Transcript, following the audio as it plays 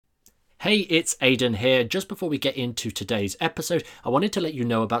Hey, it's Aidan here. Just before we get into today's episode, I wanted to let you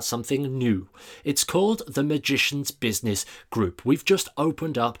know about something new. It's called the Magician's Business Group. We've just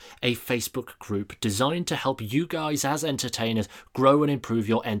opened up a Facebook group designed to help you guys as entertainers grow and improve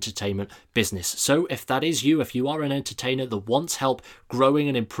your entertainment business. So if that is you, if you are an entertainer that wants help growing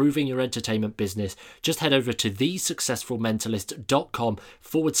and improving your entertainment business, just head over to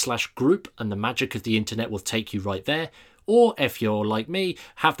thesuccessfulmentalist.com/group and the magic of the internet will take you right there. Or if you're like me,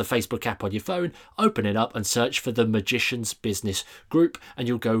 have the Facebook app on your phone, open it up and search for the Magician's Business Group and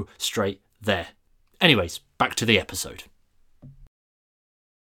you'll go straight there. Anyways, back to the episode.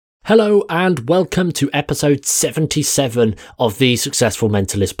 Hello and welcome to episode 77 of the Successful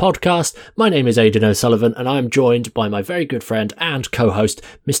Mentalist podcast. My name is Aidan O'Sullivan and I am joined by my very good friend and co-host,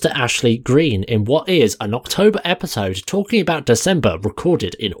 Mr. Ashley Green, in what is an October episode talking about December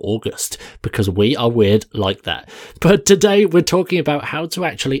recorded in August, because we are weird like that. But today we're talking about how to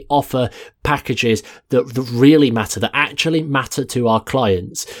actually offer packages that really matter, that actually matter to our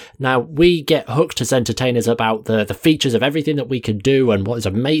clients. Now, we get hooked as entertainers about the features of everything that we can do and what is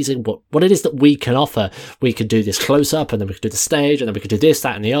amazing, what it is that we can offer. We can do this close up and then we can do the stage and then we can do this,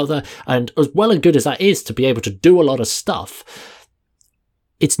 that and the other. And as well and good as that is to be able to do a lot of stuff,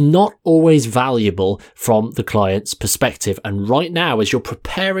 it's not always valuable from the client's perspective. And right now, as you're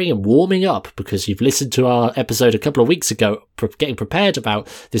preparing and warming up, because you've listened to our episode a couple of weeks ago, getting prepared about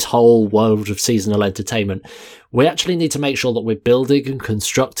this whole world of seasonal entertainment, we actually need to make sure that we're building and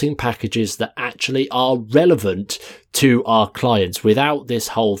constructing packages that actually are relevant to our clients without this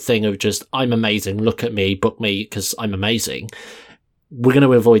whole thing of just, I'm amazing, look at me, book me because I'm amazing. We're going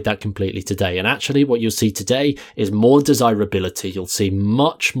to avoid that completely today. And actually what you'll see today is more desirability. You'll see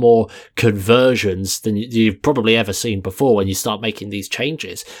much more conversions than you've probably ever seen before when you start making these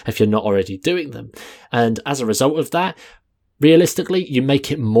changes, if you're not already doing them. And as a result of that, realistically, you make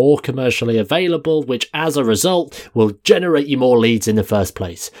it more commercially available, which as a result will generate you more leads in the first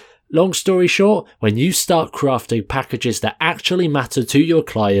place. Long story short, when you start crafting packages that actually matter to your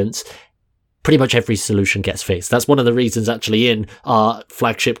clients, pretty much every solution gets fixed. That's one of the reasons actually in our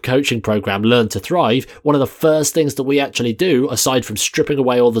flagship coaching program, Learn to Thrive, one of the first things that we actually do, aside from stripping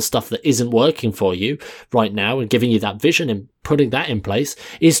away all the stuff that isn't working for you right now and giving you that vision and putting that in place,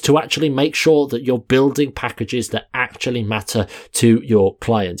 is to actually make sure that you're building packages that actually matter to your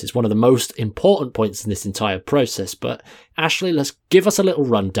clients. It's one of the most important points in this entire process. But Ashley, let's give us a little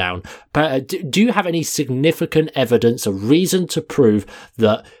rundown. Do you have any significant evidence, a reason to prove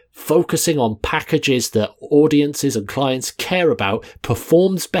that focusing on packages that audiences and clients care about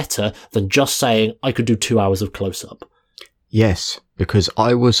performs better than just saying, I could do 2 hours of close-up? Yes, because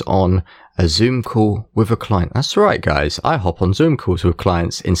I was on a Zoom call with a client. That's right, guys. I hop on Zoom calls with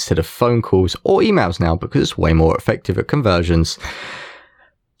clients instead of phone calls or emails now because it's way more effective at conversions.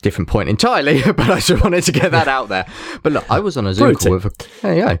 Different point entirely, but I just wanted to get that out there. But look, I was on a Zoom call with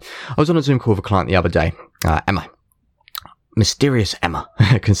I was on a Zoom call with a client the other day, Emma. Mysterious Emma,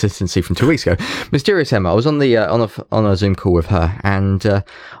 consistency from 2 weeks ago. Mysterious Emma. I was on the on a Zoom call with her, and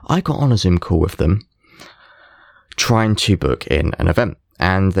I got on a Zoom call with them, trying to book in an event,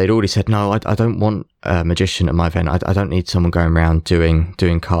 and they'd already said, "No, I don't want a magician at my event. I don't need someone going around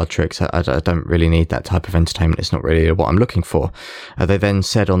doing card tricks. I don't really need that type of entertainment. It's not really what I'm looking for." They then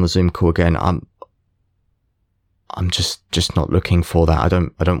said on the Zoom call again, I'm just not looking for that. I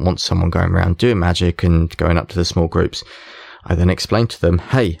don't want someone going around doing magic and going up to the small groups. I then explained to them,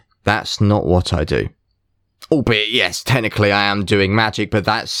 hey, that's not what I do. Albeit, yes, technically I am doing magic, but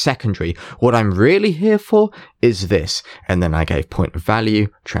that's secondary. What I'm really here for is this. And then I gave point of value,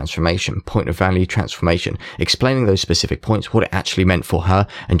 transformation, explaining those specific points, what it actually meant for her.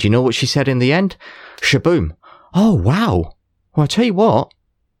 And do you know what she said in the end? Shaboom. Oh, wow. Well, I tell you what,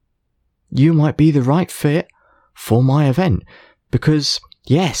 you might be the right fit for my event, because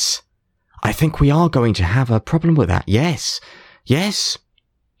yes, I think we are going to have a problem with that. Yes,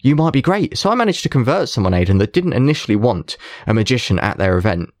 you might be great. So I managed to convert someone, Aidan, that didn't initially want a magician at their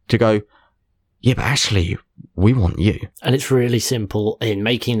event to go, yeah, but Ashley, we want you. And it's really simple in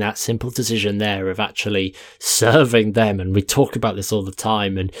making that simple decision there of actually serving them. And we talk about this all the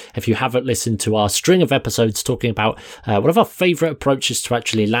time. And if you haven't listened to our string of episodes talking about one of our favorite approaches to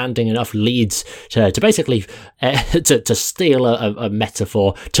actually landing enough leads to basically to steal a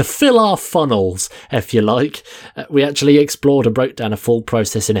metaphor, to fill our funnels, if you like, we actually explored and broke down a full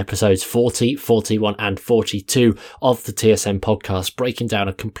process in episodes 40, 41 and 42 of the TSM podcast, breaking down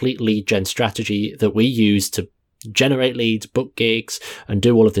a complete lead gen strategy that we use to generate leads, book gigs, and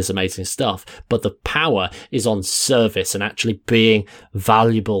do all of this amazing stuff. But the power is on service and actually being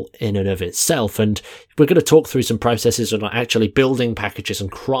valuable in and of itself. And we're going to talk through some processes on actually building packages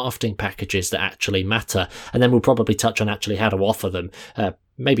and crafting packages that actually matter. And then we'll probably touch on actually how to offer them.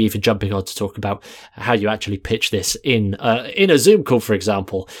 Maybe even jumping on to talk about how you actually pitch this in a Zoom call, for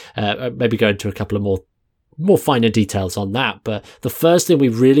example. Maybe go into a couple of more finer details on that. But the first thing we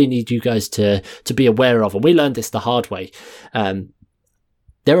really need you guys to be aware of, and we learned this the hard way,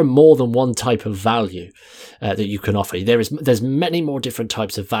 there are more than one type of value that you can offer. There's many more different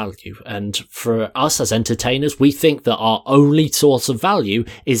types of value. And for us as entertainers, we think that our only source of value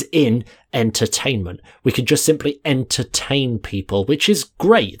is in entertainment. We can just simply entertain people, which is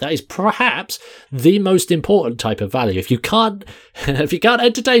great. That is perhaps the most important type of value. If you can't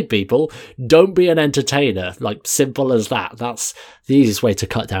entertain people, don't be an entertainer. Like, simple as that. That's the easiest way to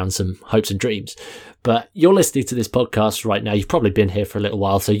cut down some hopes and dreams. But you're listening to this podcast right now. You've probably been here for a little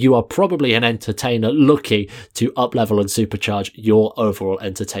while, so you are probably an entertainer looking to up-level and supercharge your overall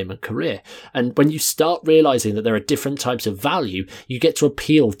entertainment career. And when you start realizing that there are different types of value, you get to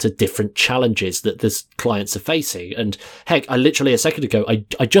appeal to different challenges that the clients are facing. And heck, I literally a second ago,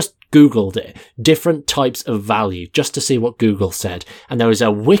 I just Googled it, different types of value, just to see what Google said. And there was a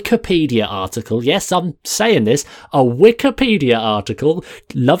Wikipedia article. Yes, I'm saying this, a Wikipedia article,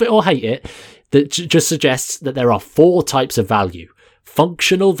 love it or hate it, that just suggests that there are 4 types of value: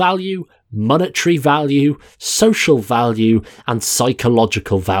 functional value, monetary value, social value, and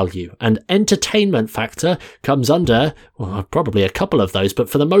psychological value. And entertainment factor comes under, well, probably a couple of those, but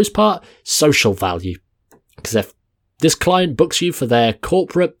for the most part, social value. Because if this client books you for their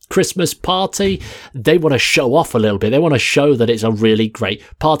corporate Christmas party, they want to show off a little bit. They want to show that it's a really great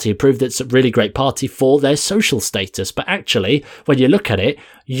party, prove that it's a really great party for their social status. But actually, when you look at it,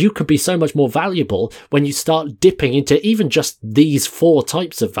 you could be so much more valuable when you start dipping into even just these 4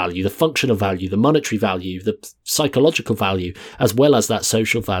 types of value: the functional value, the monetary value, the psychological value, as well as that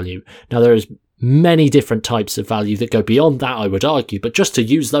social value. Now, there is many different types of value that go beyond that, I would argue, but just to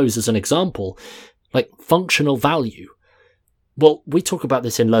use those as an example, like functional value. Well, we talk about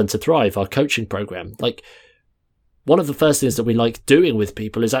this in Learn to Thrive, our coaching program. Like, one of the first things that we like doing with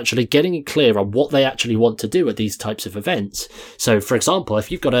people is actually getting it clear on what they actually want to do at these types of events. So, for example,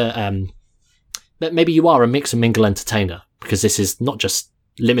 if you've got maybe you are a mix and mingle entertainer, because this is not just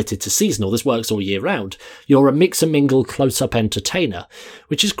limited to seasonal, this works all year round. You're a mix and mingle close-up entertainer,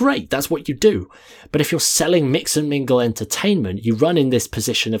 which is great. That's what you do. But if you're selling mix and mingle entertainment, you run in this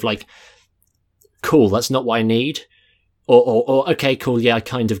position of like, cool, that's not what I need. Or okay, cool, yeah, I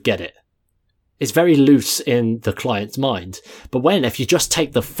kind of get it. It's very loose in the client's mind. But if you just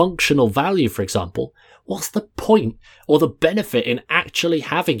take the functional value, for example, what's the point or the benefit in actually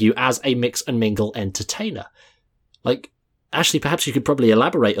having you as a mix and mingle entertainer? Like, Ashley, perhaps you could probably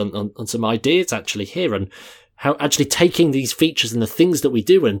elaborate on some ideas actually here, and how actually taking these features and the things that we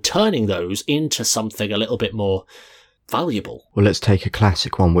do and turning those into something a little bit more valuable. Well, let's take a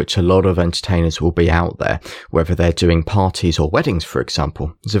classic one, which a lot of entertainers will be out there, whether they're doing parties or weddings, for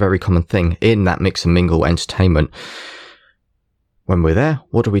example. It's a very common thing in that mix and mingle entertainment. When we're there,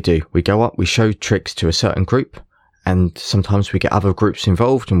 what do? We go up, we show tricks to a certain group, and sometimes we get other groups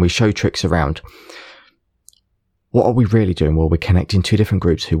involved and we show tricks around. What are we really doing? Well, we're connecting 2 different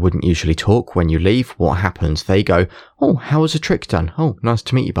groups who wouldn't usually talk. When you leave, what happens? They go, oh, how was the trick done? Oh, nice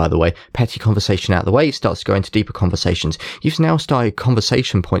to meet you, by the way. Petty conversation out of the way, starts to go into deeper conversations. You've now started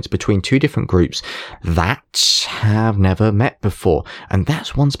conversation points between 2 different groups that have never met before. And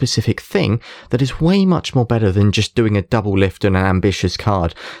that's one specific thing that is way much more better than just doing a double lift and an ambitious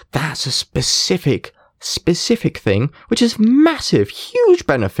card. That's a specific thing, which is massive, huge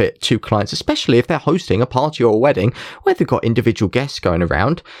benefit to clients, especially if they're hosting a party or a wedding where they've got individual guests going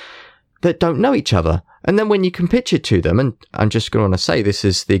around that don't know each other. And then when you can pitch it to them, and I'm just going to say this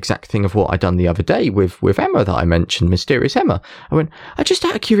is the exact thing of what I done the other day with Emma that I mentioned, Mysterious Emma. I went, just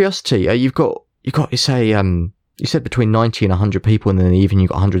out of curiosity, you say, you said between 90 and 100 people, and then even you've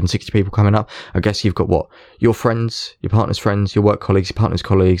got 160 people coming up. I guess you've got what? Your friends, your partner's friends, your work colleagues, your partner's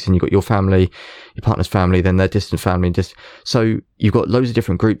colleagues, and you've got your family, your partner's family, then their distant family. So you've got loads of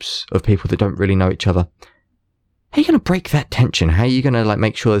different groups of people that don't really know each other. How are you going to break that tension? How are you going to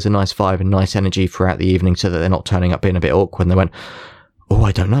make sure there's a nice vibe and nice energy throughout the evening so that they're not turning up being a bit awkward? And they went, oh,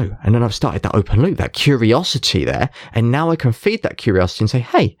 I don't know. And then I've started that open loop, that curiosity there. And now I can feed that curiosity and say,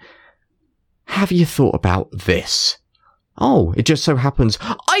 hey, have you thought about this? Oh, it just so happens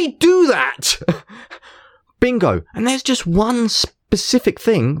I do that. Bingo. And there's just one specific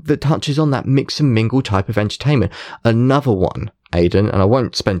thing that touches on that mix and mingle type of entertainment. Another one Aidan, and I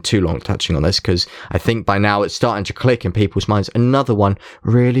won't spend too long touching on this because I think by now it's starting to click in people's minds. Another one,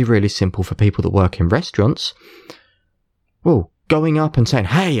 really, really simple for people that work in restaurants. Well, going up and saying,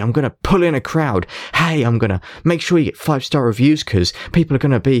 hey, I'm going to pull in a crowd. Hey, I'm going to make sure you get 5-star reviews because people are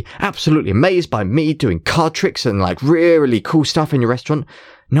going to be absolutely amazed by me doing card tricks and like really cool stuff in your restaurant.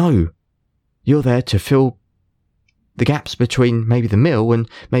 No, you're there to fill the gaps between maybe the meal and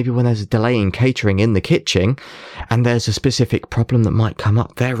maybe when there's a delay in catering in the kitchen and there's a specific problem that might come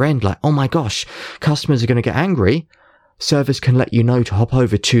up their end, like, oh my gosh, customers are going to get angry. Servers can let you know to hop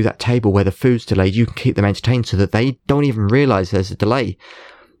over to that table where the food's delayed. You can keep them entertained so that they don't even realize there's a delay.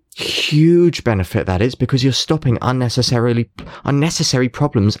 Huge benefit that is, because you're stopping unnecessary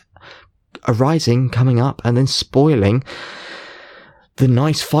problems arising, coming up, and then spoiling the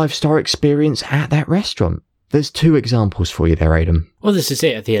nice 5-star experience at that restaurant. There's 2 examples for you there, Aidan. Well, this is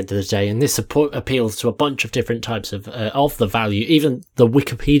it at the end of the day, and this appeals to a bunch of different types of the value, even the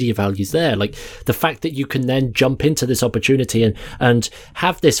Wikipedia values there. Like the fact that you can then jump into this opportunity and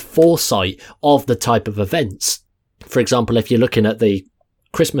have this foresight of the type of events. For example, if you're looking at the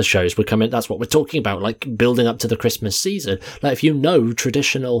Christmas shows, that's what we're talking about, like building up to the Christmas season. Like if you know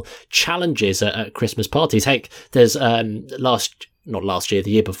traditional challenges at Christmas parties, heck, there's not last year,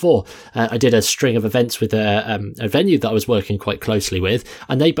 the year before, I did a string of events with a venue that I was working quite closely with,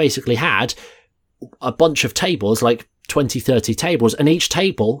 and they basically had a bunch of tables, like 20, 30 tables, and each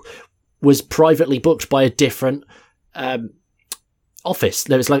table was privately booked by a different office.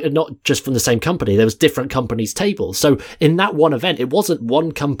 There was like not just from the same company, there was different companies' tables. So in that one event, it wasn't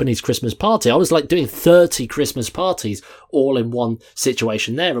one company's Christmas party. I was like doing 30 Christmas parties all in one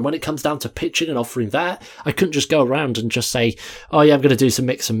situation there. And when it comes down to pitching and offering that, I couldn't just go around and just say, oh yeah, I'm going to do some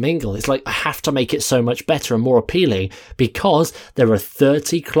mix and mingle. It's like I have to make it so much better and more appealing because there are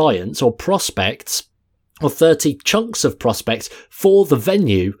 30 clients or prospects or 30 chunks of prospects for the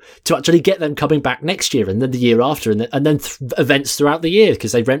venue to actually get them coming back next year and then the year after and then events throughout the year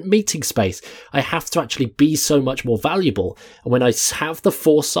because they rent meeting space. I have to actually be so much more valuable. And when I have the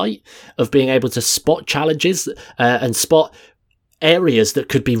foresight of being able to spot challenges and spot areas that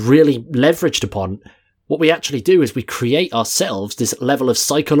could be really leveraged upon, what we actually do is we create ourselves this level of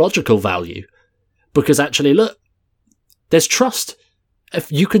psychological value because actually, look, there's trust.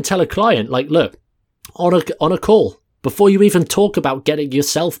 If you can tell a client, like, look, on a call, before you even talk about getting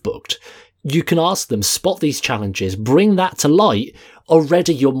yourself booked, you can ask them, spot these challenges, bring that to light.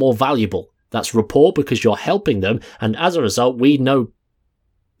 Already you're more valuable. That's rapport because you're helping them. And as a result, we know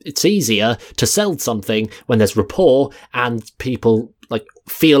it's easier to sell something when there's rapport and people like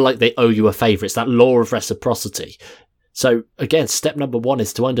feel like they owe you a favor. It's that law of reciprocity. So again, step number 1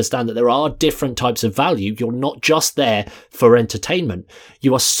 is to understand that there are different types of value. You're not just there for entertainment.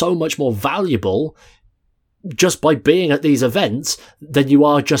 You are so much more valuable just by being at these events than you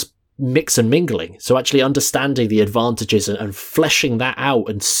are just mix and mingling. So actually understanding the advantages and fleshing that out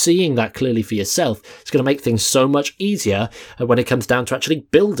and seeing that clearly for yourself is going to make things so much easier when it comes down to actually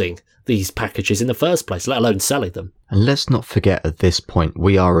building these packages in the first place, let alone selling them. And let's not forget at this point,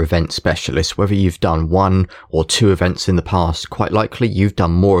 we are event specialists. Whether you've done 1 or 2 events in the past, quite likely you've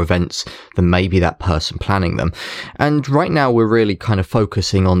done more events than maybe that person planning them. And right now we're really kind of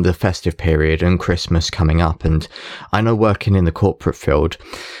focusing on the festive period and Christmas coming up. And I know working in the corporate field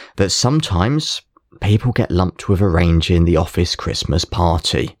that sometimes people get lumped with arranging the office Christmas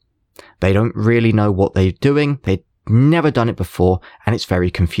party. They don't really know what they're doing. They've never done it before, and it's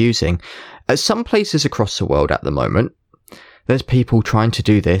very confusing. At some places across the world at the moment, there's people trying to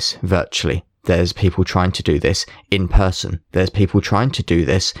do this virtually. There's people trying to do this in person. There's people trying to do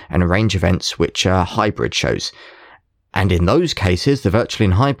this and arrange events which are hybrid shows. And in those cases, the virtual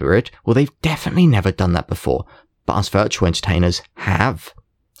and hybrid, well, they've definitely never done that before. But us virtual entertainers have.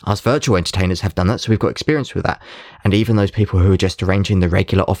 Us virtual entertainers have done that, so we've got experience with that. And even those people who are just arranging the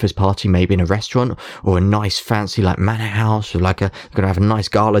regular office party, maybe in a restaurant or a nice fancy like manor house or like going to have a nice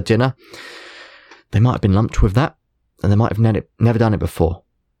gala dinner, they might have been lumped with that and they might have never done it before.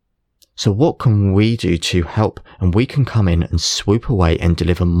 So what can we do to help? And we can come in and swoop away and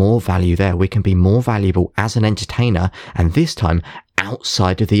deliver more value there. We can be more valuable as an entertainer, and this time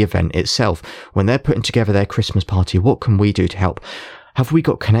outside of the event itself. When they're putting together their Christmas party, what can we do to help? Have we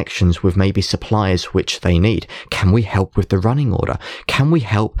got connections with maybe suppliers which they need? Can we help with the running order? Can we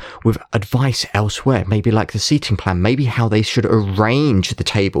help with advice elsewhere? Maybe like the seating plan, maybe how they should arrange the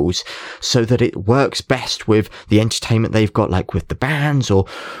tables so that it works best with the entertainment they've got, like with the bands,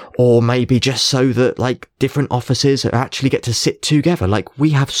 or maybe just so that like different offices actually get to sit together. Like,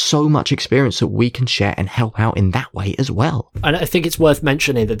 we have so much experience that we can share and help out in that way as well. And I think it's worth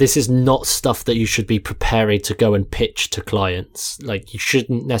mentioning that this is not stuff that you should be preparing to go and pitch to clients. Like, you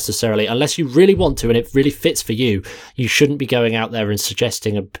shouldn't necessarily, unless you really want to and it really fits for you, you shouldn't be going out there and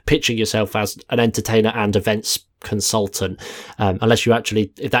suggesting and pitching yourself as an entertainer and events consultant, unless you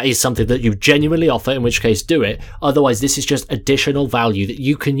actually, if that is something that you genuinely offer, in which case do it. Otherwise, this is just additional value that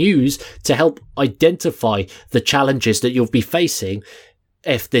you can use to help identify the challenges that you'll be facing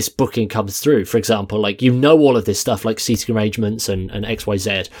if this booking comes through. For example, like, you know, all of this stuff like seating arrangements and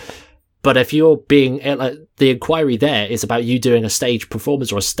XYZ. But if you're being, the inquiry there is about you doing a stage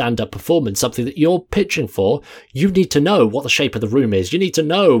performance or a stand-up performance, something that you're pitching for, you need to know what the shape of the room is. You need to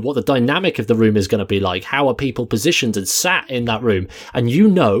know what the dynamic of the room is going to be like. How are people positioned and sat in that room? And you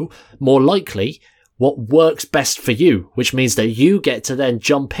know, more likely, what works best for you, which means that you get to then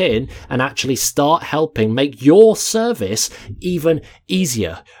jump in and actually start helping make your service even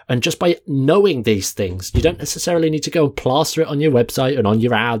easier. And just by knowing these things, you don't necessarily need to go and plaster it on your website and on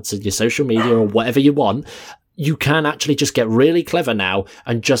your ads and your social media or whatever you want. You can actually just get really clever now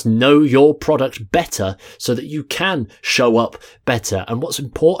and just know your product better so that you can show up better. And what's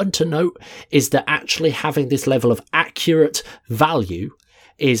important to note is that actually having this level of accurate value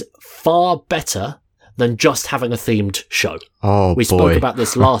is far better than just having a themed show. We spoke about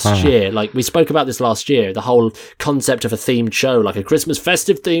this last year. The whole concept of a themed show, like a Christmas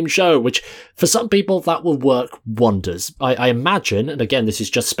festive themed show, which for some people that will work wonders. I imagine, and again, this is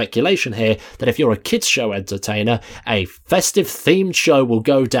just speculation here, that if you're a kids show entertainer, a festive themed show will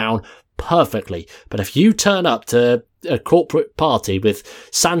go down perfectly. But if you turn up to a corporate party with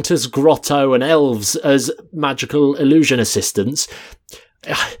Santa's grotto and elves as magical illusion assistants,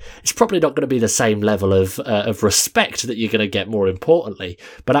 it's probably not going to be the same level of respect that you're going to get, more importantly.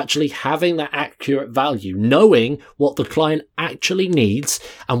 But actually having that accurate value, knowing what the client actually needs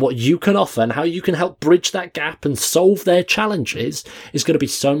and what you can offer and how you can help bridge that gap and solve their challenges, is going to be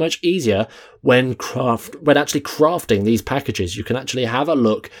so much easier when actually crafting these packages. You can actually have a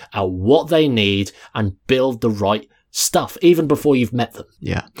look at what they need and build the right stuff even before you've met them.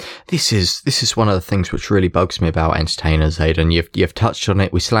 Yeah, this is one of the things which really bugs me about entertainers, Aidan. You've touched on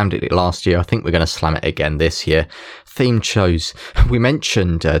it. We slammed it last year. I think we're going to slam it again this year. Themed shows. We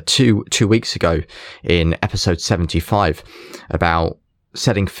mentioned two weeks ago in episode 75 about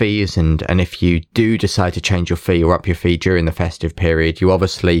setting fees, and if you do decide to change your fee or up your fee during the festive period, you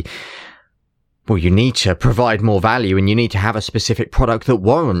obviously, well, you need to provide more value and you need to have a specific product that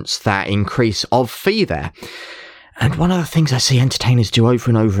warrants that increase of fee there. And one of the things I see entertainers do over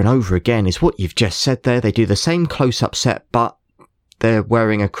and over and over again is what you've just said there. They do the same close-up set, but they're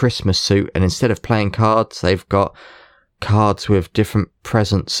wearing a Christmas suit, and instead of playing cards, they've got cards with different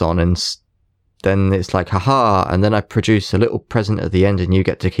presents on, and then it's like, haha, and then I produce a little present at the end and you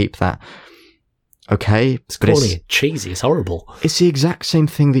get to keep that. Okay. It's calling it cheesy. It's horrible. It's the exact same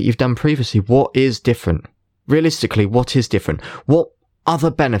thing that you've done previously. What is different? Realistically, what is different? What other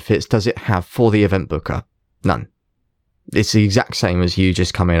benefits does it have for the event booker? None. It's the exact same as you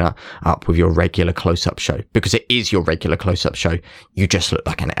just coming up with your regular close-up show, because it is your regular close-up show. You just look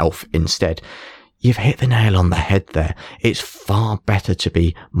like an elf instead. You've hit the nail on the head there. It's far better to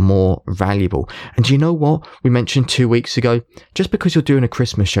be more valuable. And do you know what we mentioned 2 weeks ago? Just because you're doing a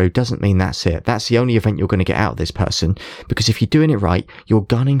Christmas show doesn't mean that's it. That's the only event you're going to get out of this person, because if you're doing it right, you're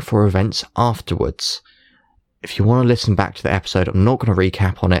gunning for events afterwards. If you want to listen back to the episode, I'm not going to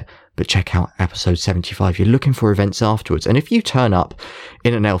recap on it, but check out episode 75. You're looking for events afterwards. And if you turn up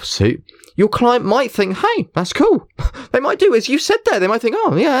in an elf suit, your client might think, hey, that's cool. They might do as you said there. They might think,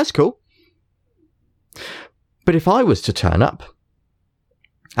 oh, yeah, that's cool. But if I was to turn up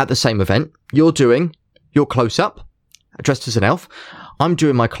at the same event, you're doing your close-up, dressed as an elf, I'm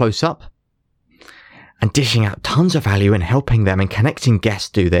doing my close-up, and dishing out tons of value and helping them and connecting guests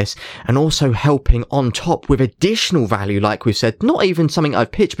do this, and also helping on top with additional value, like we've said, not even something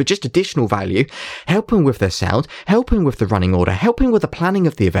I've pitched, but just additional value, helping with their sound, helping with the running order, helping with the planning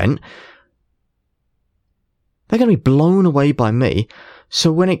of the event. They're going to be blown away by me.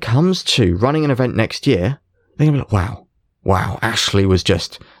 So when it comes to running an event next year, they're going to be like, wow, Ashley was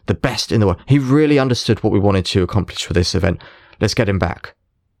just the best in the world. He really understood what we wanted to accomplish for this event. Let's get him back.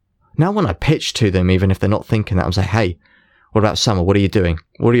 Now, when I pitch to them, even if they're not thinking that, I'm saying, hey, what about summer? What are you doing?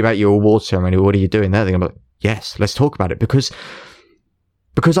 What about your award ceremony? What are you doing there? They're going to be like, yes, let's talk about it. Because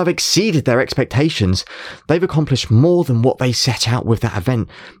because I've exceeded their expectations. They've accomplished more than what they set out with that event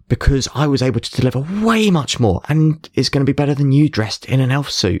because I was able to deliver way much more, and it's going to be better than you dressed in an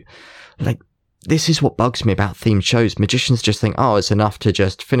elf suit. Like, this is what bugs me about themed shows. Magicians just think, oh, it's enough to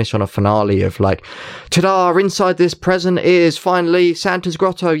just finish on a finale of like, ta-da, inside this present is finally Santa's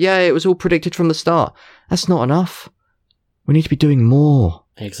grotto. Yay, it was all predicted from the start. That's not enough. We need to be doing more.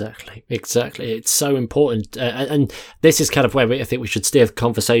 Exactly. It's so important. And this is kind of where I think we should steer the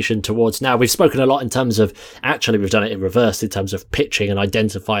conversation towards now. We've spoken a lot in terms of, actually, we've done it in reverse in terms of pitching and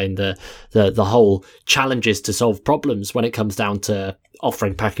identifying the whole challenges to solve problems when it comes down to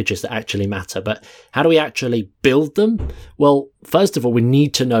offering packages that actually matter. But how do we actually build them? Well, first of all, we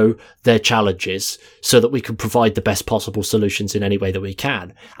need to know their challenges so that we can provide the best possible solutions in any way that we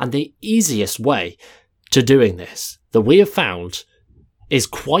can. And the easiest way to doing this that we have found is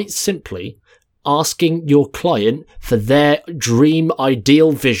quite simply asking your client for their dream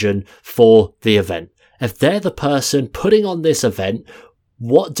ideal vision for the event. If they're the person putting on this event,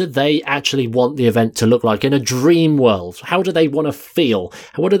 what do they actually want the event to look like in a dream world? How do they want to feel?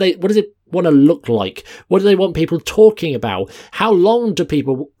 What does it want to look like? What do they want people talking about? How long do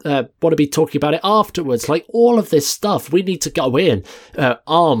people want to be talking about it afterwards? Like, all of this stuff, we need to go in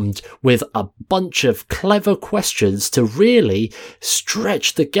armed with a bunch of clever questions to really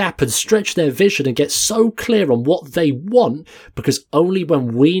stretch the gap and stretch their vision and get so clear on what they want, because only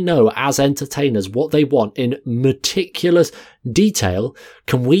when we know as entertainers what they want in meticulous detail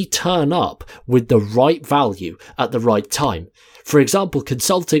can we turn up with the right value at the right time. For example,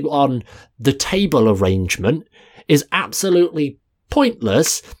 consulting on the table arrangement is absolutely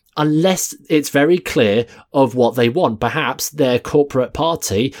pointless unless it's very clear of what they want. Perhaps their corporate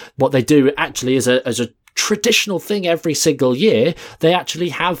party, what they do actually is a traditional thing every single year. They actually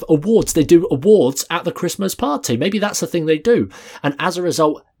have awards. They do awards at the Christmas party. Maybe that's the thing they do. And as a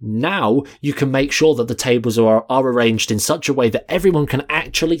result, now you can make sure that the tables are arranged in such a way that everyone can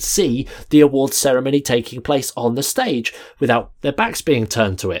actually see the awards ceremony taking place on the stage without their backs being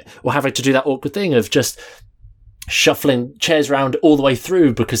turned to it, or having to do that awkward thing of just shuffling chairs around all the way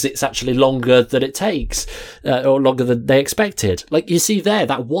through because it's actually longer than it takes, or longer than they expected. Like, you see there,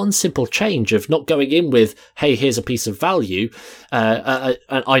 that one simple change of not going in with, hey, here's a piece of value, and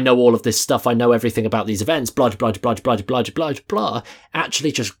I know all of this stuff, I know everything about these events, blah, blah, blah, blah, blah, blah, blah.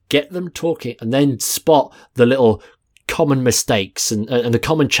 Actually just get them talking and then spot the little common mistakes and the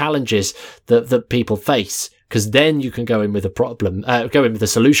common challenges that people face, because then you can go in with a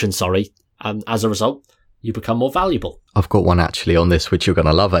solution, as a result, you become more valuable. I've got one actually on this, which you're going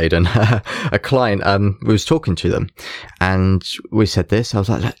to love, Aidan. A client, we was talking to them and we said this. I was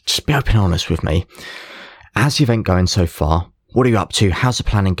like, just be open and honest with me. How's the event going so far? What are you up to? How's the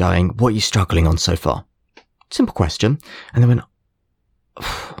planning going? What are you struggling on so far? Simple question. And they went,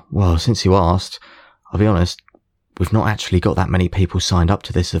 well, since you asked, I'll be honest, we've not actually got that many people signed up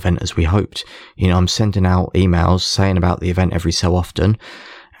to this event as we hoped. You know, I'm sending out emails saying about the event every so often,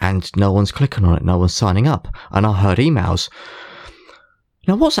 and no one's clicking on it, no one's signing up. And I heard emails.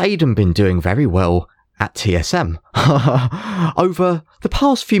 Now, what's Aidan been doing very well at TSM over the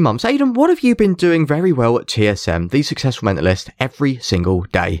past few months? Aidan, what have you been doing very well at TSM, the Successful Mentalist, every single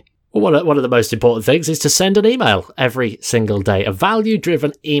day? Well, one of the most important things is to send an email every single day, a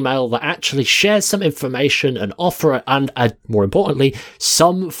value-driven email that actually shares some information and offer, and more importantly,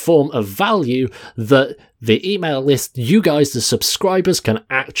 some form of value that the email list, you guys, the subscribers, can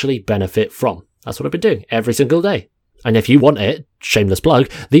actually benefit from. That's what I've been doing every single day. And if you want it, shameless plug,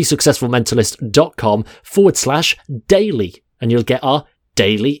 thesuccessfulmentalist.com/daily, and you'll get our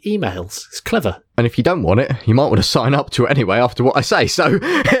daily emails. It's clever. And if you don't want it, you might want to sign up to it anyway after what I say. So,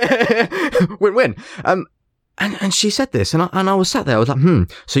 win-win. And she said this, and I was sat there, I was like,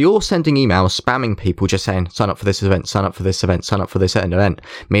 so you're sending emails, spamming people, just saying, sign up for this event, sign up for this event, sign up for this event.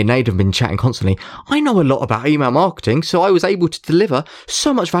 Me and Nate have been chatting constantly. I know a lot about email marketing, so I was able to deliver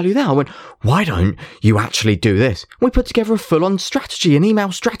so much value there. I went, why don't you actually do this? We put together a full-on strategy, an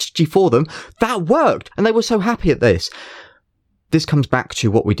email strategy for them. That worked, and they were so happy at this. This comes back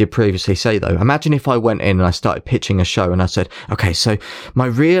to what we did previously say, though. Imagine if I went in and I started pitching a show and I said, okay, so my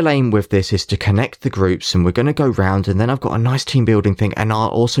real aim with this is to connect the groups, and we're going to go round, and then I've got a nice team building thing, and I'll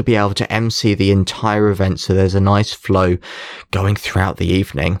also be able to MC the entire event, so there's a nice flow going throughout the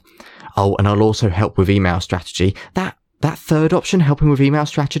evening. Oh, and I'll also help with email strategy. That third option, helping with email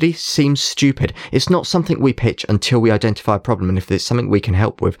strategy, seems stupid. It's not something we pitch until we identify a problem, and if there's something we can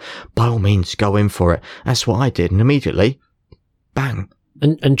help with, by all means, go in for it. That's what I did, and immediately, bang.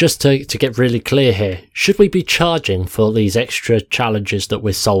 And just to get really clear here, should we be charging for these extra challenges that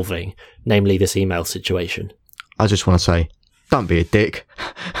we're solving, namely this email situation? I just want to say, don't be a dick.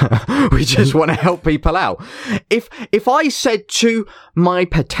 We just want to help people out. If I said to my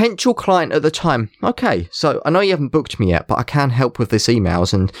potential client at the time, okay, so I know you haven't booked me yet, but I can help with this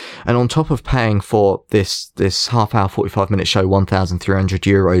emails, and on top of paying for this half hour, 45-minute show,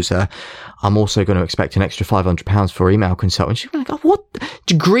 €1,300, I'm also going to expect an extra £500 for email consultant. She's like, oh, what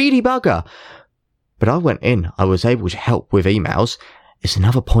greedy bugger. But I went in, I was able to help with emails. It's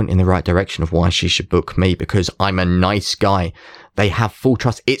another point in the right direction of why she should book me, because I'm a nice guy. They have full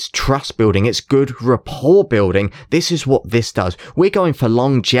trust. It's trust building. It's good rapport building. This is what this does. We're going for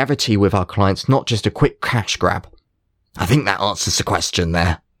longevity with our clients, not just a quick cash grab. I think that answers the question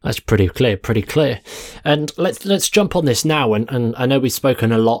there. That's pretty clear. And let's jump on this now. And I know we've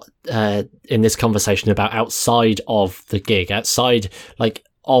spoken a lot in this conversation about outside of the gig, outside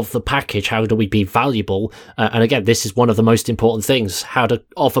of the package. How do we be valuable? And again, this is one of the most important things, how to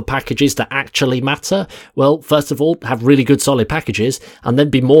offer packages that actually matter. Well, first of all, have really good solid packages, and then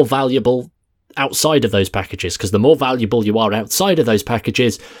be more valuable outside of those packages, because the more valuable you are outside of those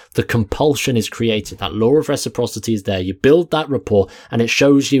packages, the compulsion is created. That law of reciprocity is there. You build that rapport, and it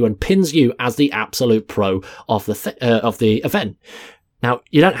shows you and pins you as the absolute pro of the event. Now,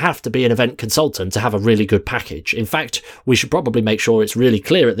 you don't have to be an event consultant to have a really good package. In fact, we should probably make sure it's really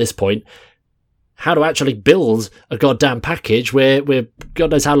clear at this point how to actually build a goddamn package. We're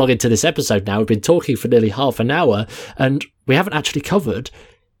God knows how long into this episode now. We've been talking for nearly half an hour, and we haven't actually covered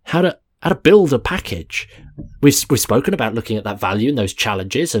how to build a package. We've spoken about looking at that value and those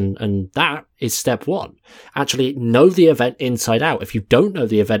challenges, and that is step one. Actually know the event inside out. If you don't know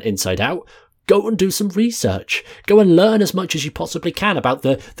the event inside out, go and do some research. Go and learn as much as you possibly can about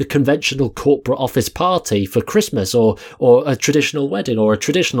the conventional corporate office party for Christmas, or a traditional wedding, or a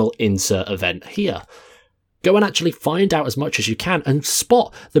traditional insert event here. Go and actually find out as much as you can and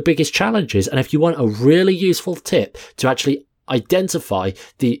spot the biggest challenges. And if you want a really useful tip to actually identify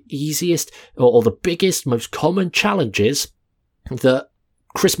the easiest or the biggest, most common challenges that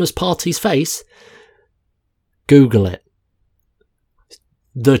Christmas parties face, Google it.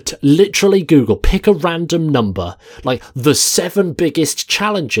 Literally Google, pick a random number, like the 7 biggest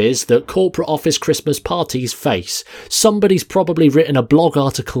challenges that corporate office Christmas parties face. Somebody's probably written a blog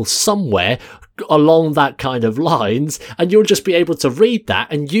article somewhere along that kind of lines, and you'll just be able to read that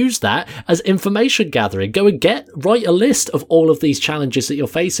and use that as information gathering. Go and write a list of all of these challenges that you're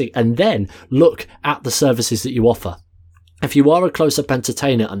facing, and then look at the services that you offer. If you are a close-up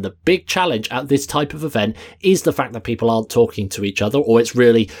entertainer and the big challenge at this type of event is the fact that people aren't talking to each other, or it's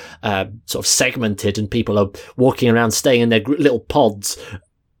really sort of segmented and people are walking around staying in their little pods,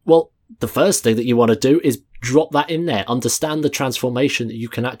 well, the first thing that you want to do is drop that in there. Understand the transformation that you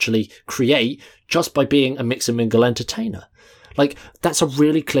can actually create just by being a mix and mingle entertainer. That's a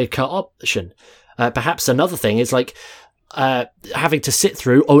really clear-cut option. Perhaps another thing is having to sit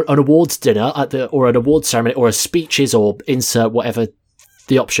through an awards dinner or an awards ceremony, or a speeches, or insert whatever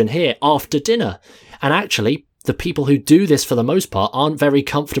the option here, after dinner. And actually, the people who do this for the most part aren't very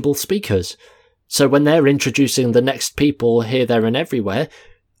comfortable speakers. So when they're introducing the next people here, there, and everywhere,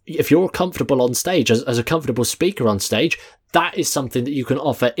 if you're comfortable on stage, as a comfortable speaker on stage, that is something that you can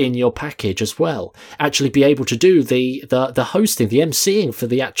offer in your package as well. Actually be able to do the hosting, the emceeing for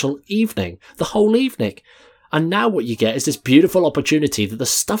the actual evening, the whole evening. And now what you get is this beautiful opportunity that the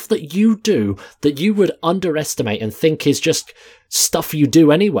stuff that you do, that you would underestimate and think is just stuff you do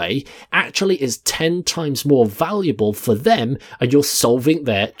anyway, actually is 10 times more valuable for them, and you're solving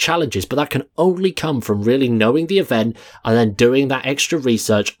their challenges. But that can only come from really knowing the event and then doing that extra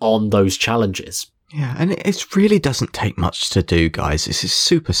research on those challenges. Yeah, and it really doesn't take much to do, guys. This is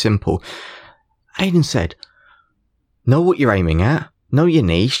super simple. Aidan said, know what you're aiming at, know your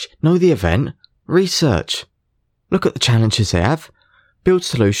niche, know the event, research. Look at the challenges they have. Build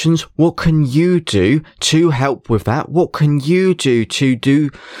solutions. What can you do to help with that? What can you do to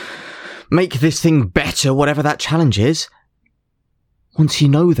make this thing better, whatever that challenge is? Once you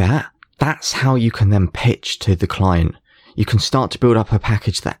know that, that's how you can then pitch to the client. You can start to build up a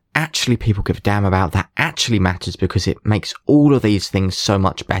package that actually people give a damn about, that actually matters, because it makes all of these things so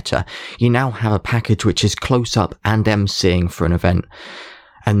much better. You now have a package which is close up and emceeing for an event.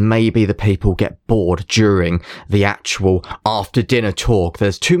 And maybe the people get bored during the actual after dinner talk.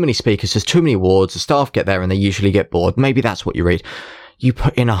 There's too many speakers, there's too many awards, the staff get there and they usually get bored. Maybe that's what you read. You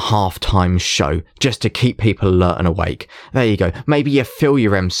put in a halftime show just to keep people alert and awake. There you go. Maybe you fill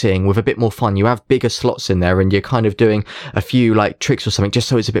your emceeing with a bit more fun. You have bigger slots in there and you're kind of doing a few tricks or something just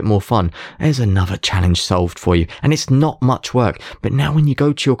so it's a bit more fun. There's another challenge solved for you. And it's not much work. But now when you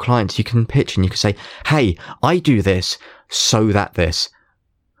go to your clients, you can pitch and you can say, hey, I do this so that this.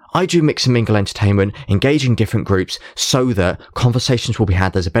 I do mix and mingle entertainment, engaging different groups so that conversations will be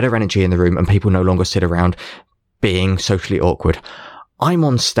had, there's a better energy in the room, and people no longer sit around being socially awkward. I'm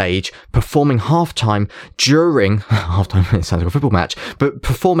on stage performing halftime during halftime. It sounds like a football match, but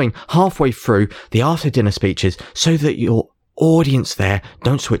performing halfway through the after dinner speeches so that your audience there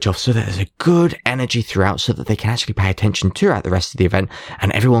don't switch off, so that there's a good energy throughout, so that they can actually pay attention throughout the rest of the event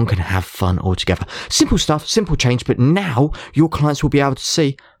and everyone can have fun all together. Simple stuff, simple change, but now your clients will be able to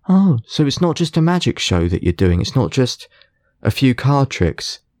see, oh, so it's not just a magic show that you're doing. It's not just a few card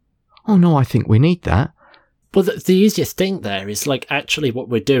tricks. Oh no, I think we need that. Well, the easiest thing there is like actually what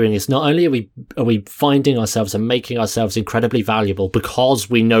we're doing is not only are we finding ourselves and making ourselves incredibly valuable because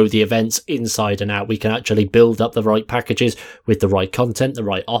we know the events inside and out. We can actually build up the right packages with the right content, the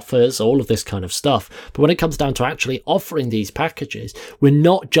right offers, all of this kind of stuff. But when it comes down to actually offering these packages, we're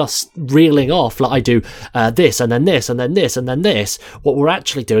not just reeling off like I do this and then this and then this and then this. What we're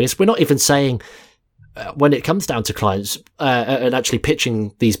actually doing is we're not even saying, when it comes down to clients and actually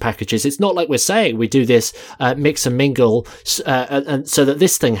pitching these packages, it's not like we're saying we do this mix and mingle and so that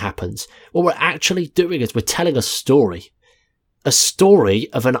this thing happens. What we're actually doing is we're telling a story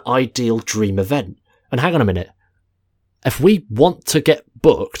of an ideal dream event. And hang on a minute. If we want to get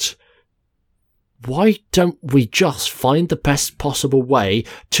booked, why don't we just find the best possible way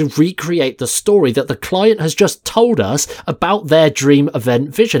to recreate the story that the client has just told us about their dream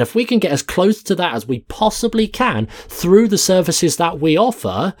event vision? If we can get as close to that as we possibly can through the services that we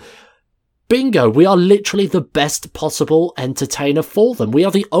offer, bingo, we are literally the best possible entertainer for them. We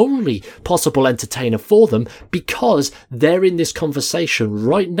are the only possible entertainer for them because they're in this conversation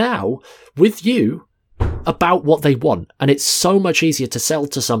right now with you about what they want. And it's so much easier to sell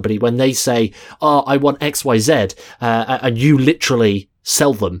to somebody when they say, oh, I want XYZ, and you literally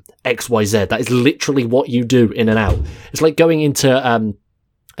sell them XYZ. That is literally what you do in and out. It's like going into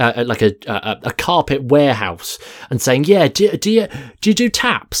like a carpet warehouse and saying, yeah, do you do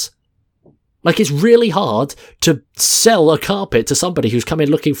taps? Like, it's really hard to sell a carpet to somebody who's come in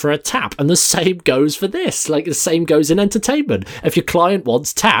looking for a tap. And the same goes for this. Like, the same goes in entertainment. If your client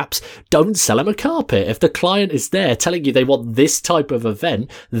wants taps, don't sell them a carpet. If the client is there telling you they want this type of event,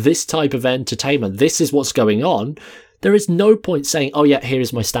 this type of entertainment, this is what's going on, there is no point saying, oh yeah, here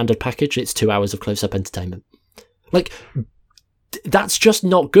is my standard package. It's 2 hours of close-up entertainment. Like, that's just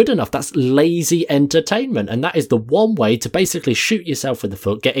not good enough. That's lazy entertainment. And that is the one way to basically shoot yourself in the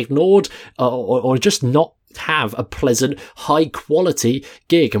foot, get ignored, or just not have a pleasant, high quality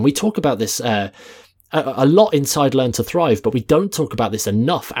gig. And we talk about this a lot inside Learn to Thrive, but we don't talk about this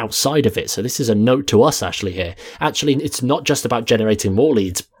enough outside of it. So this is a note to us, Ashley, here. Actually, it's not just about generating more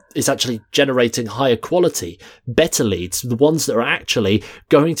leads. It's actually generating higher quality, better leads, the ones that are actually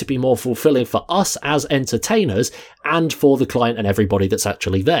going to be more fulfilling for us as entertainers and for the client and everybody that's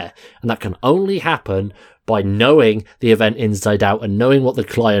actually there. And that can only happen by knowing the event inside out and knowing what the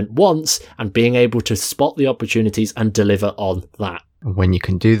client wants and being able to spot the opportunities and deliver on that. When you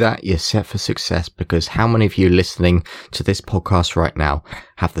can do that, you're set for success, because how many of you listening to this podcast right now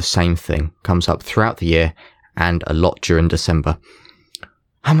have the same thing? Comes up throughout the year and a lot during December.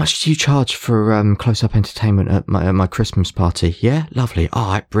 How much do you charge for close-up entertainment at my Christmas party? Yeah, lovely.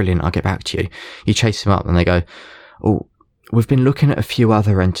 All right, brilliant. I'll get back to you. You chase them up and they go, oh, we've been looking at a few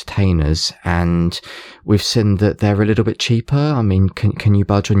other entertainers and we've seen that they're a little bit cheaper. I mean, can you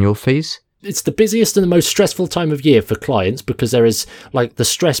budge on your fees? It's the busiest and the most stressful time of year for clients because there is, like, the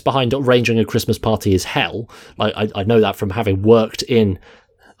stress behind arranging a Christmas party is hell. Like, I know that from having worked in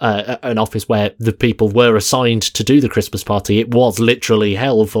an office where the people were assigned to do the Christmas party. It was literally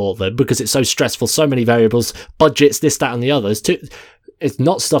hell for them because it's so stressful, so many variables, budgets, this, that, and the others. It's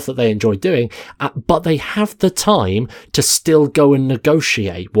not stuff that they enjoy doing, but they have the time to still go and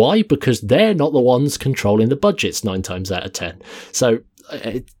negotiate. Why? Because they're not the ones controlling the budgets 9 times out of 10. So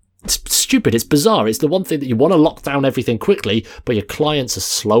it's stupid. It's bizarre. It's the one thing that you want to lock down everything quickly, but your clients are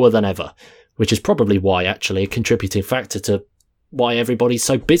slower than ever, which is probably why, actually, a contributing factor to why everybody's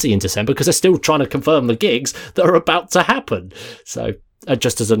so busy in December, because they're still trying to confirm the gigs that are about to happen. So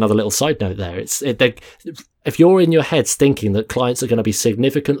just as another little side note there, if you're in your heads thinking that clients are going to be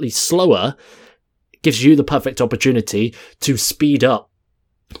significantly slower, it gives you the perfect opportunity to speed up,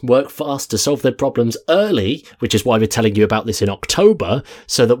 work fast, to solve their problems early, which is why we're telling you about this in October,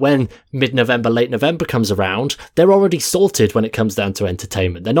 so that when mid-November, late November comes around, they're already sorted when it comes down to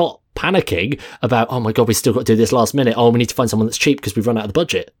entertainment. They're not panicking about, oh my God, we still got to do this last minute. Oh, we need to find someone that's cheap because we've run out of the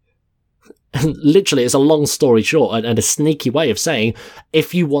budget. And literally, it's a long story short and a sneaky way of saying,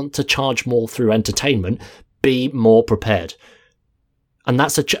 if you want to charge more through entertainment, be more prepared.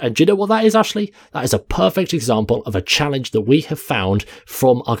 And and do you know what that is, Ashley? That is a perfect example of a challenge that we have found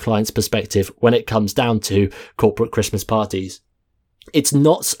from our client's perspective when it comes down to corporate Christmas parties. It's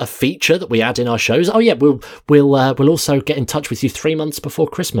not a feature that we add in our shows. Oh yeah, we'll also get in touch with you 3 months before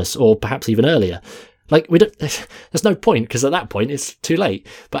Christmas, or perhaps even earlier. Like, there's no point, because at that point it's too late.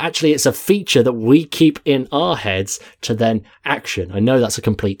 But actually it's a feature that we keep in our heads to then action. I know that's a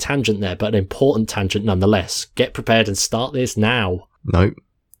complete tangent there, but an important tangent nonetheless. Get prepared and start this now. No,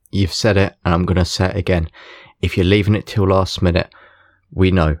 you've said it, and I'm going to say it again. If you're leaving it till last minute,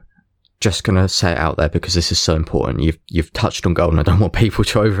 we know. Just going to say it out there because this is so important. You've touched on gold, and I don't want people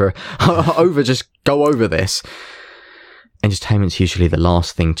to just go over this. Entertainment's usually the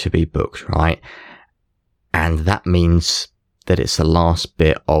last thing to be booked, right? And that means that it's the last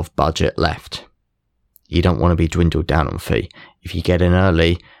bit of budget left. You don't want to be dwindled down on fee. If you get in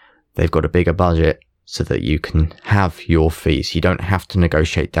early, they've got a bigger budget so that you can have your fees. You don't have to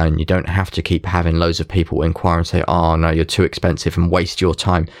negotiate down. You don't have to keep having loads of people inquire and say, oh no, you're too expensive, and waste your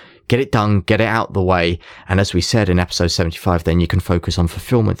time. Get it done, get it out the way. And as we said in episode 75, then you can focus on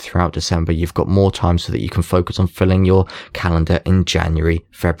fulfillment throughout December. You've got more time so that you can focus on filling your calendar in January,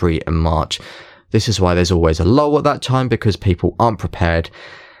 February and March. This is why there's always a lull at that time, because people aren't prepared.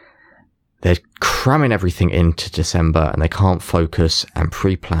 They're cramming everything into December and they can't focus and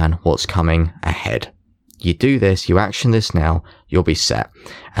pre-plan what's coming ahead. You do this, you action this now, you'll be set.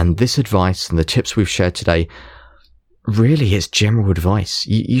 And this advice and the tips we've shared today really is general advice.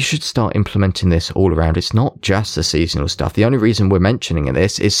 You should start implementing this all around. It's not just the seasonal stuff. The only reason we're mentioning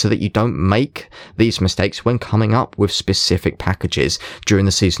this is so that you don't make these mistakes when coming up with specific packages during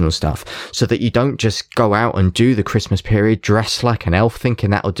the seasonal stuff, so that you don't just go out and do the Christmas period dressed like an elf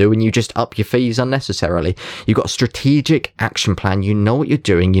thinking that'll do, and you just up your fees unnecessarily. You've got a strategic action plan. You know what you're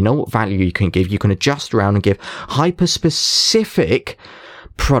doing. You know what value you can give. You can adjust around and give hyper specific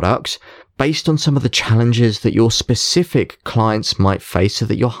products based on some of the challenges that your specific clients might face, so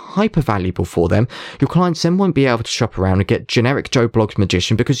that you're hyper valuable for them. Your clients then won't be able to shop around and get generic Joe Blogg's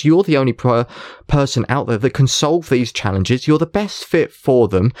magician, because you're the only person out there that can solve these challenges. You're the best fit for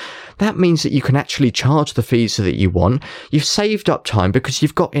them. That means that you can actually charge the fees that you want. You've saved up time because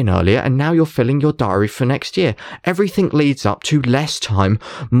you've got in earlier, and now you're filling your diary for next year. Everything leads up to less time,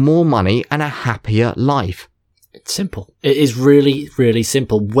 more money, and a happier life. It's simple. It is really, really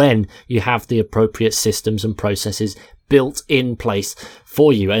simple when you have the appropriate systems and processes built in place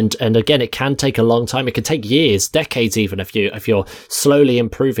for you. And again, it can take a long time. It can take years, decades even, if you're slowly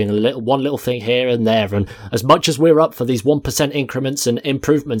improving one little thing here and there. And as much as we're up for these 1% increments and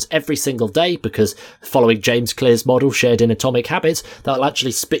improvements every single day, because following James Clear's model shared in Atomic Habits, that'll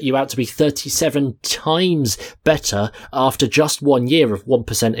actually spit you out to be 37 times better after just 1 year of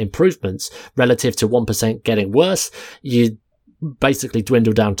 1% improvements relative to 1% getting worse. You basically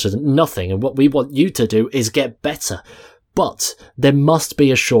dwindle down to nothing. And what we want you to do is get better. But there must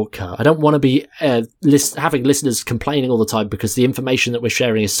be a shortcut. I don't want to be having listeners complaining all the time because the information that we're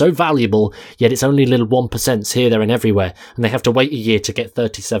sharing is so valuable, yet it's only little 1% here, there and everywhere, and they have to wait a year to get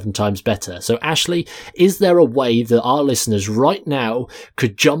 37 times better. So Ashley, is there a way that our listeners right now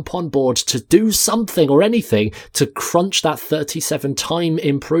could jump on board to do something or anything to crunch that 37 time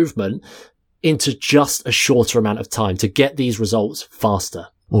improvement into just a shorter amount of time to get these results faster?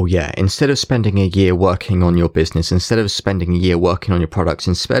 Well, yeah, instead of spending a year working on your business, instead of spending a year working on your products,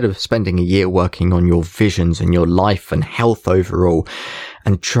 instead of spending a year working on your visions and your life and health overall,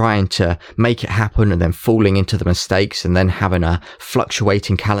 and trying to make it happen and then falling into the mistakes and then having a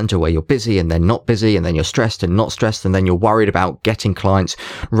fluctuating calendar where you're busy and then not busy and then you're stressed and not stressed and then you're worried about getting clients,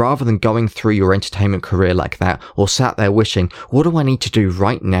 rather than going through your entertainment career like that, or sat there wishing, what do I need to do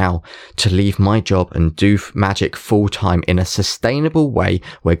right now to leave my job and do magic full time in a sustainable way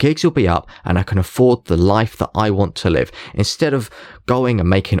where gigs will be up and I can afford the life that I want to live? Instead of going and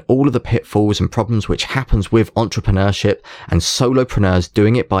making all of the pitfalls and problems which happens with entrepreneurship and solopreneurs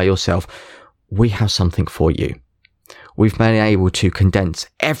doing it by yourself, we have something for you. We've been able to condense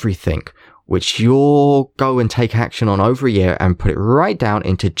everything which you'll go and take action on over a year and put it right down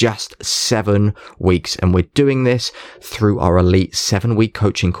into just 7 weeks. And we're doing this through our elite 7-week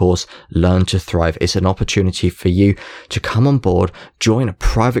coaching course, Learn to Thrive. It's an opportunity for you to come on board, join a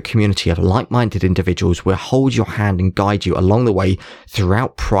private community of like-minded individuals. We'll hold your hand and guide you along the way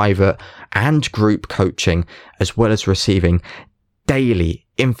throughout private and group coaching, as well as receiving daily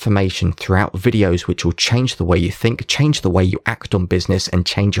information throughout videos which will change the way you think, change the way you act on business, and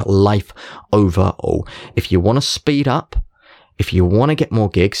change your life overall. If you want to speed up, if you want to get more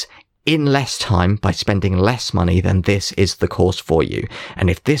gigs in less time by spending less money, then this is the course for you. And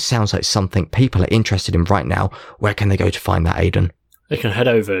if this sounds like something people are interested in right now, where can they go to find that, Aidan? You can head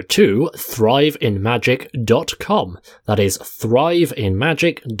over to thriveinmagic.com. That is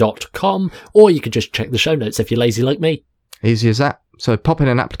thriveinmagic.com, or you can just check the show notes if you're lazy like me. Easy as that. So pop in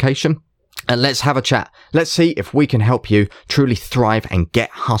an application and let's have a chat. Let's see if we can help you truly thrive and get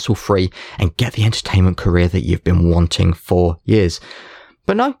hustle free and get the entertainment career that you've been wanting for years.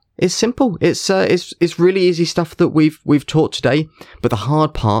 But no, it's simple. It's really easy stuff that we've taught today. But the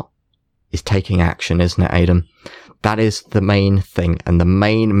hard part is taking action, isn't it, Aidan? That is the main thing and the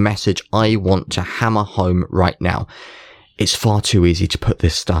main message I want to hammer home right now. It's far too easy to put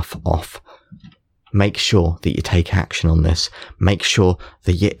this stuff off. Make sure that you take action on this. Make sure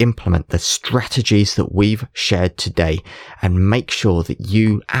that you implement the strategies that we've shared today, and make sure that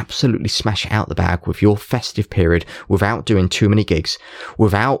you absolutely smash it out the bag with your festive period without doing too many gigs,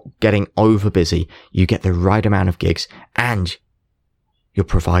 without getting over busy. You get the right amount of gigs and you're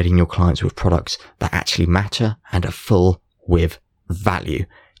providing your clients with products that actually matter and are full with value.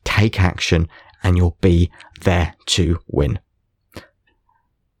 Take action and you'll be there to win.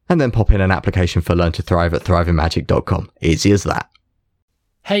 And then pop in an application for Learn to Thrive at thriveinmagic.com. Easy as that.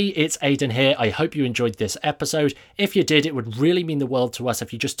 Hey, it's Aidan here. I hope you enjoyed this episode. If you did, it would really mean the world to us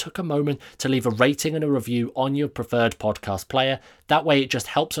if you just took a moment to leave a rating and a review on your preferred podcast player. That way, it just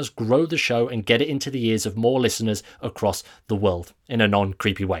helps us grow the show and get it into the ears of more listeners across the world in a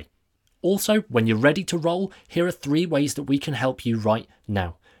non-creepy way. Also, when you're ready to roll, here are 3 ways that we can help you right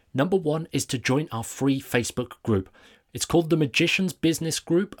now. Number 1 is to join our free Facebook group. It's called the Magician's Business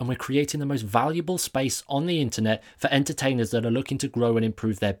Group, and we're creating the most valuable space on the internet for entertainers that are looking to grow and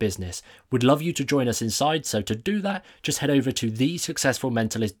improve their business. We'd love you to join us inside, so to do that, just head over to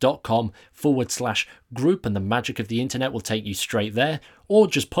thesuccessfulmentalist.com/group and the magic of the internet will take you straight there, or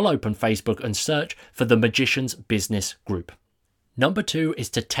just pull open Facebook and search for the Magician's Business Group. Number 2 is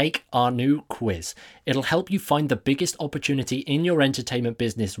to take our new quiz. It'll help you find the biggest opportunity in your entertainment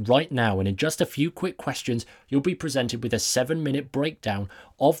business right now, and in just a few quick questions, you'll be presented with a 7-minute breakdown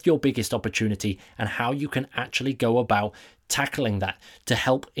of your biggest opportunity and how you can actually go about tackling that to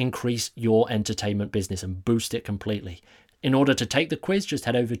help increase your entertainment business and boost it completely. In order to take the quiz, just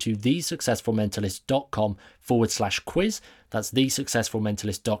head over to thesuccessfulmentalist.com/quiz. That's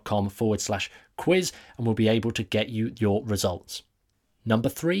thesuccessfulmentalist.com/quiz, and we'll be able to get you your results. Number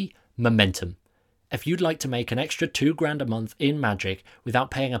 3, momentum. If you'd like to make an extra $2,000 a month in magic without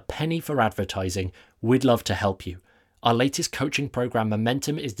paying a penny for advertising, we'd love to help you. Our latest coaching program,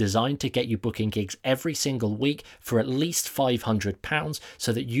 Momentum, is designed to get you booking gigs every single week for at least £500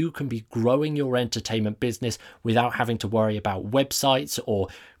 so that you can be growing your entertainment business without having to worry about websites or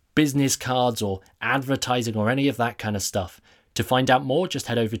business cards or advertising or any of that kind of stuff. To find out more, just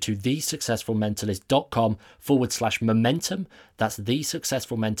head over to thesuccessfulmentalist.com/momentum. That's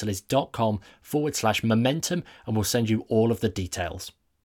thesuccessfulmentalist.com/momentum, and we'll send you all of the details.